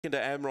To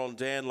Amron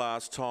Dan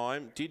last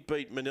time, did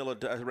beat Manila,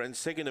 ran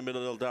second to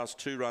Manila Dust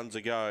 2 runs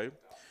ago.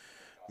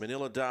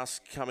 Manila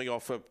Dust coming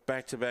off a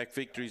back-to-back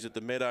victories at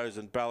the Meadows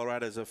and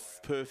Ballarat as a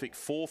perfect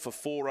 4 for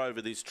 4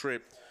 over this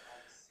trip.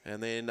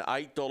 And then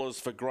 $8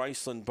 for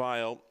Graceland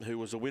Bale, who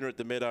was a winner at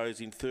the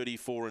Meadows in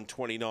 34 and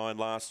 29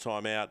 last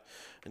time out.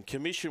 And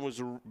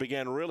commission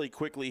began really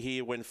quickly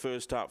here when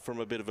first up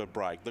from a bit of a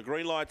break. The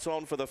green light's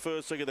on for the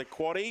first leg of the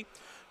quaddie.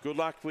 Good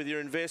luck with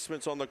your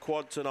investments on the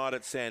quad tonight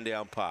at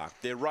Sandown Park.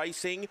 They're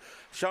racing.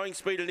 Showing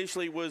speed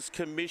initially was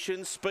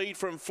Commission. Speed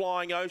from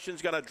Flying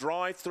Ocean's going to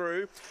drive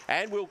through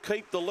and will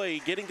keep the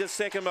lead. Getting to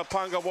second,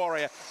 Mapunga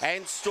Warrior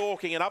and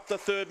Stalking, and up the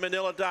third,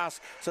 Manila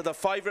Dust. So the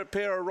favourite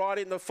pair are right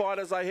in the fight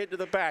as they head to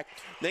the back.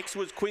 Next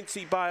was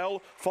Quincy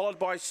Bale, followed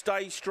by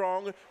Stay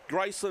Strong,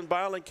 Graceland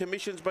Bale, and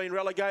Commission's been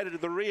relegated to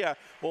the rear.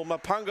 Well,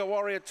 Mapunga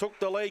Warrior took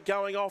the lead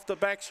going off the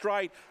back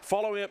straight.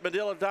 Following it,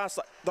 Manila Dust,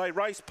 they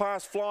raced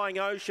past Flying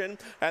Ocean,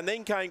 and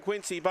then came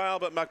Quincy Bale,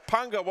 but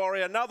Mapunga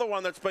Warrior, another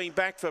one that's been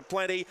back for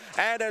plenty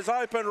and has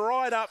opened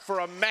right up for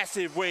a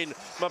massive win.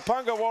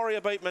 Mapunga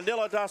Warrior beat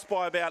Manila Dust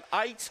by about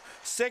 8.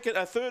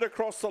 A third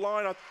across the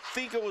line, I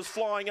think it was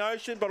Flying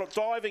Ocean, but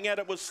diving at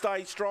it was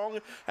Stay Strong,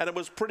 and it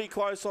was pretty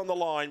close on the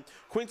line.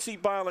 Quincy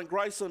Bale and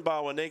Graceland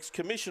Bale were next.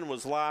 Commission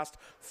was last,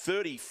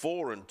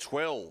 34 and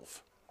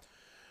 12.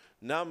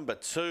 Number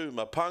 2,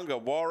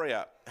 Mapunga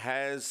Warrior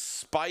has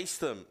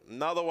spaced them.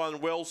 Another one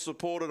well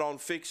supported on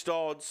fixed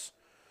odds.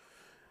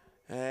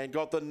 And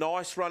got the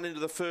nice run into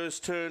the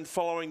first turn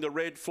following the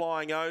red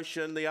Flying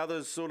Ocean. The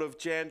others sort of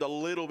jammed a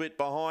little bit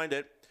behind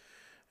it.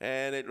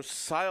 And it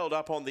sailed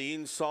up on the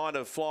inside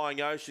of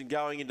Flying Ocean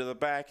going into the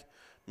back.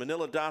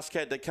 Manila Dust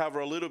had to cover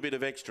a little bit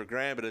of extra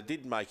ground, but it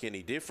didn't make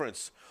any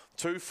difference.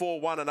 2,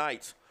 4, 1 and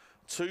 8.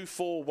 2,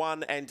 4,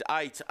 1 and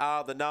 8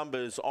 are the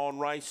numbers on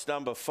race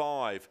number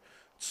 5.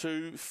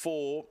 2,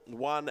 4,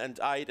 1 and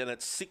 8, and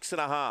it's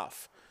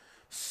 6.5.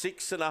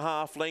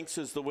 6.5 lengths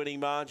is the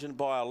winning margin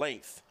by a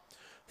length.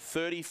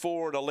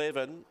 34 and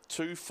 11,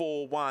 2,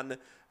 4, 1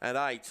 and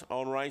 8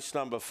 on race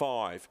number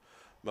 5.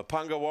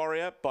 Mapunga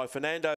Warrior by Fernando